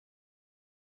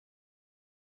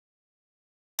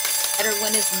better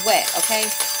when it's wet, okay?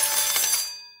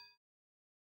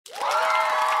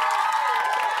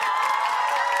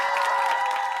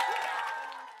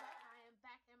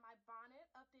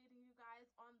 Updating you guys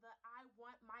on the I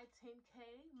Want My 10K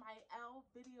Mielle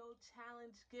video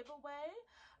challenge giveaway.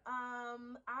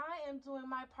 I am doing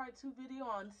my part 2 video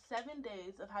on 7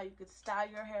 days of how you could style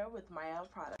your hair with Mielle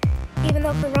products. Even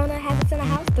though Corona has us in the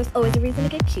house, there's always a reason to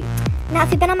get cute. Now,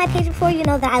 if you've been on my page before, you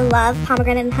know that I love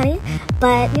pomegranate and honey.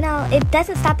 But, you know, it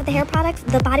doesn't stop at the hair products.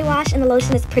 The body wash and the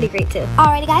lotion is pretty great, too.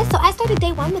 Alrighty, guys. So I started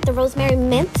day 1 with the rosemary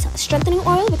mint strengthening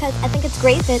oil because I think it's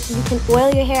great that you can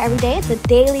oil your hair every day. It's a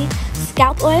daily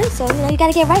scalp oil, so, you know, you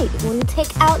gotta get right. When you take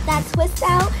out that twist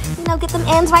out, you know, get them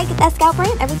ends right, get that scalp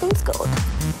right, everything's gold.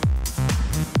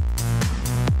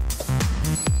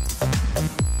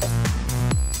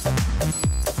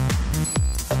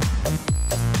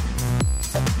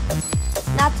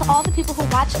 Now, to all the people who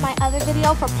watched my other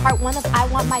video for part 1 of I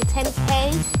Want My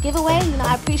 10K giveaway, you know,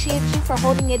 I appreciate you for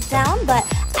holding it down, but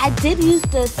I did use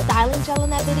the styling gel in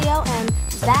that video, and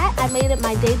that I made it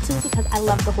my day 2 because I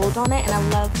love the hold on it and I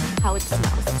love how it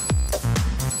smells.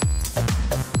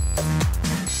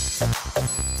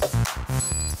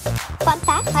 Fun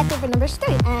fact, my favorite number is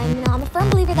 3, and you know, I'm a firm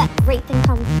believer that great thing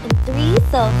comes in 3,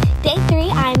 so day 3,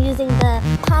 I'm using the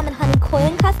Palm and Honey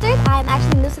Coiling Custard. I'm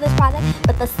actually new to this product,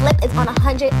 but the slip is on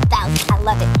 100,000. I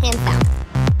love it, hands down.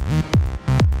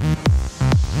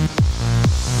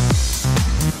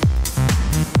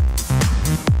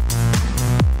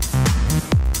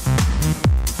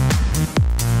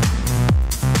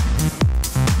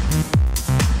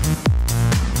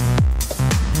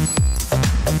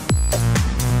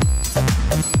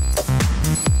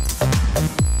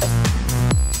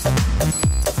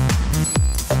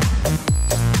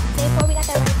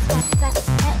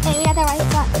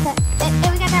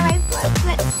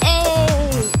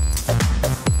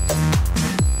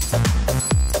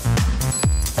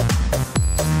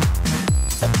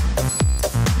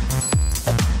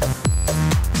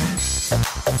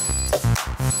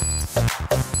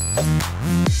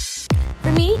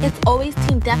 For me, it's always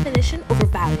team definition over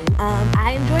volume.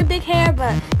 I enjoy big hair,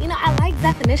 but you know, I like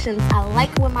definitions. I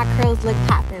like when my curls look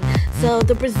poppin'. So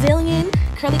the Brazilian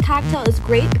curly cocktail is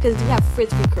great because you have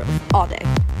frizz-free curls all day.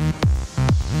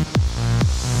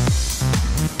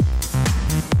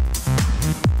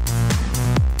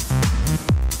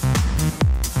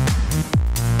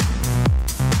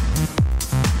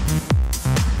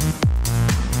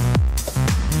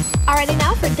 Alrighty,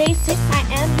 now for day 6, I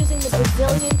am using the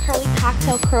Brazilian Curly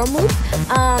Cocktail Curl Mousse.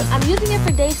 I'm using it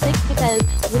for day 6 because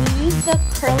when you use the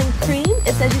curling cream,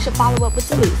 it says you should follow up with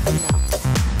the mousse, you know.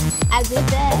 I did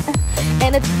that.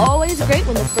 And it's always great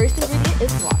when the first ingredient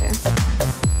is water.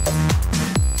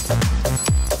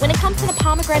 When it comes to the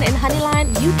pomegranate and honey line,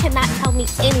 you cannot tell me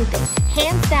anything.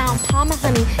 Hands down, Palm and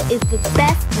Honey is the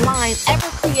best line ever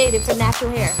created for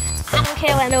natural hair. I don't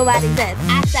care what nobody says.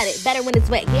 I said it. Better when it's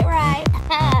wet. Get right.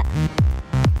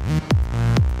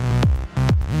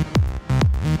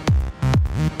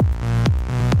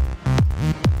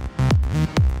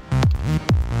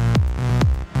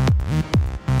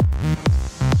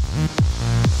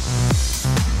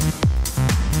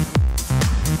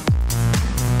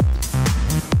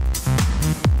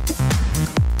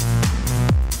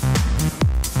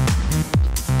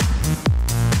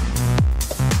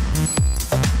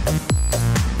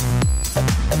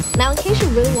 Now, in case you're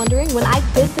really wondering, when I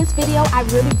did this video, I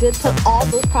really did put all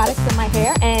those products in my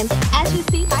hair, and as you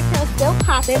see, my curls still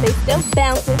popping, they still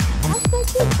bouncing, and I'm still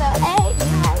cute. So, hey, you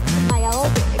know, my old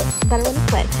hair, better when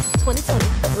it's wet.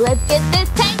 2020. Let's get this